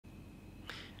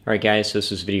All right, guys, so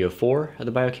this is video 4 of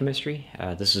the biochemistry.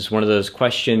 This is one of those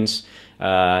questions.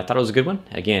 I thought it was a good one.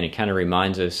 Again, it kind of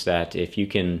reminds us that if you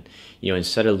can,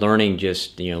 instead of learning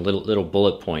just, little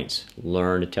bullet points,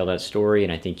 learn to tell that story,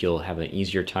 and I think you'll have an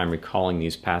easier time recalling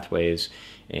these pathways.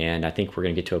 And I think we're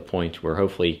going to get to a point where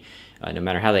hopefully, no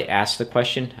matter how they ask the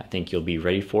question, I think you'll be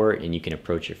ready for it and you can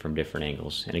approach it from different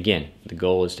angles. And again, the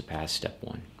goal is to pass step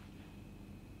 1.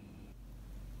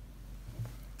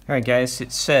 All right, guys,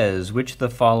 it says, which of the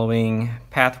following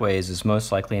pathways is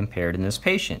most likely impaired in this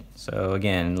patient? So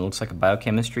again, it looks like a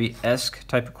biochemistry-esque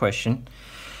type of question.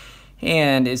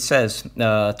 And it says,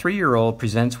 a 3-year-old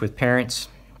presents with parents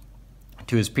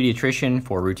to his pediatrician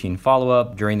for routine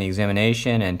follow-up. During the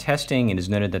examination and testing, it is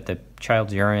noted that the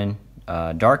child's urine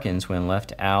darkens when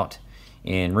left out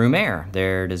in room air.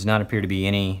 There does not appear to be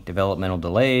any developmental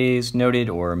delays noted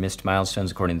or missed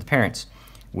milestones according to the parents.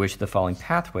 Which of the following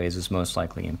pathways is most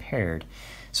likely impaired?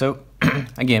 So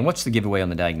again, what's the giveaway on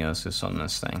the diagnosis on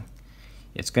this thing?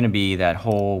 It's going to be that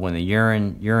whole when the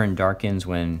urine darkens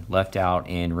when left out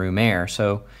in room air.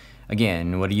 So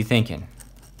again, what are you thinking?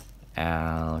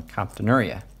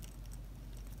 Alkaptonuria.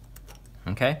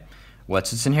 Okay.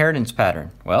 What's its inheritance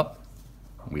pattern? Well,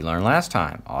 we learned last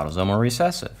time, autosomal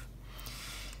recessive.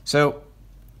 So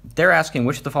they're asking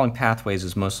which of the following pathways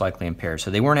is most likely impaired.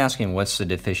 So they weren't asking what's the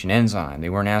deficient enzyme. They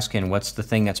weren't asking what's the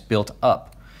thing that's built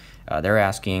up. They're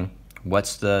asking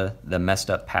what's the messed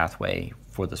up pathway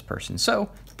for this person. So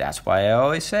that's why I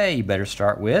always say you better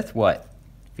start with what?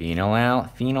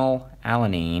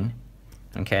 Phenylalanine,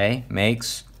 okay,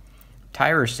 makes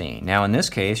tyrosine. Now in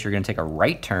this case, you're going to take a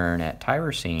right turn at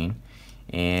tyrosine,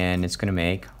 and it's going to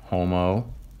make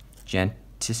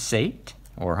homogentisate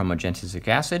or homogentisic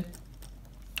acid,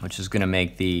 which is going to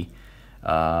make the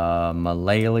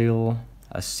malonyl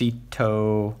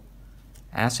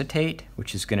acetoacetate,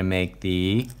 which is going to make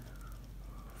the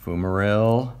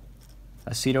fumaryl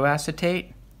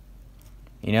acetoacetate.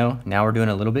 Now we're doing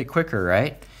a little bit quicker,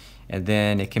 right? And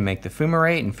then it can make the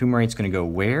fumarate, and fumarate's going to go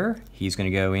where? He's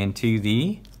going to go into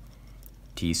the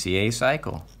TCA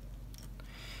cycle.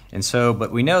 And so,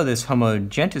 but we know this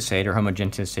homogentisate or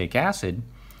homogentisic acid,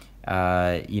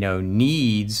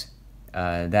 needs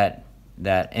that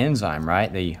enzyme,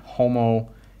 right? The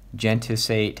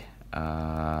homogentisate,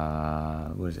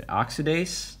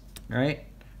 oxidase, right?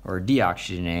 Or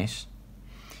deoxygenase.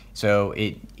 So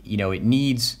it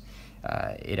needs,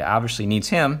 it obviously needs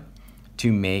him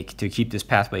to keep this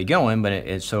pathway going.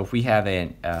 But so if we have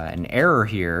an error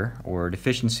here or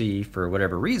deficiency for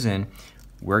whatever reason,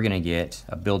 we're going to get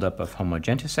a buildup of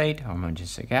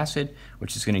homogentisic acid,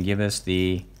 which is going to give us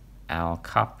the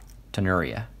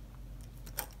alkaptonuria.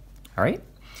 All right,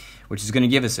 which is going to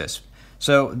give us this.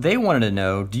 So they wanted to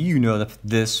know, do you know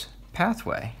this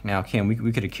pathway? Now,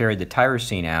 we could have carried the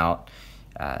tyrosine out,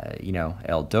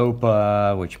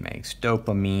 L-dopa, which makes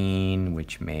dopamine,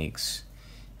 which makes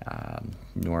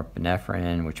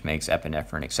norepinephrine, which makes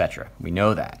epinephrine, etc. We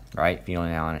know that, right?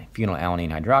 Phenylalanine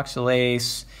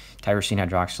hydroxylase, tyrosine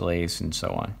hydroxylase, and so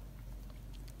on.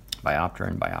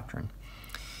 Biopterin.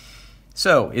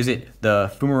 So, is it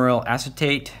the fumaryl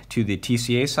acetate to the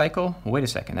TCA cycle? Well, wait a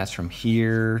second, that's from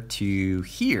here to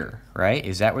here, right?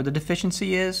 Is that where the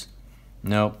deficiency is?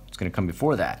 No, it's going to come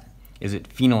before that. Is it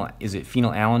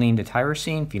phenylalanine to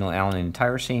tyrosine? Phenylalanine to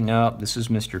tyrosine? No, this is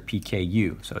Mr.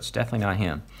 PKU, so it's definitely not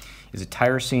him. Is it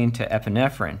tyrosine to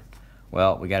epinephrine?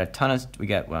 Well, we got a ton of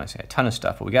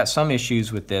stuff, but we got some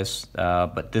issues with this,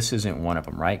 but this isn't one of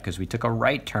them, right? Because we took a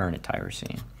right turn at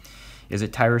tyrosine. Is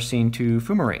it tyrosine to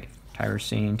fumarate?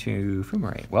 Tyrosine to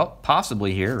fumarate. Well,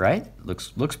 possibly here, right?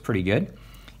 Looks pretty good.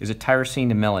 Is it tyrosine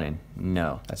to melanin?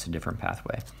 No, that's a different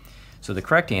pathway. So the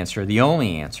correct answer, the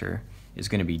only answer, is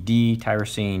going to be D,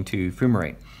 tyrosine to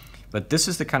fumarate. But this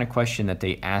is the kind of question that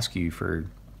they ask you for,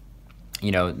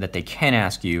 that they can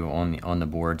ask you on the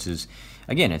boards. Is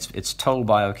again, it's total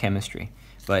biochemistry,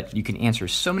 but you can answer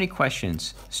so many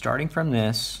questions starting from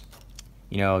this.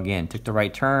 Again, took the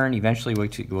right turn. Eventually,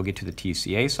 we'll get to the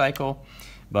TCA cycle.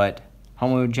 But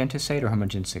homogentisate or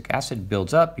homogentisic acid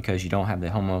builds up because you don't have the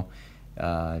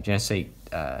homogentisate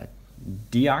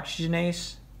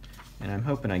deoxygenase. And I'm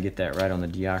hoping I get that right on the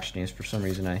deoxygenase. For some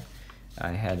reason, I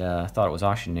had thought it was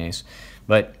oxygenase.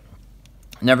 But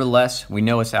nevertheless, we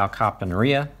know it's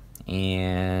alkaptonuria,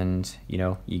 and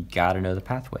you got to know the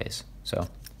pathways. So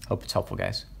hope it's helpful,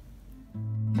 guys.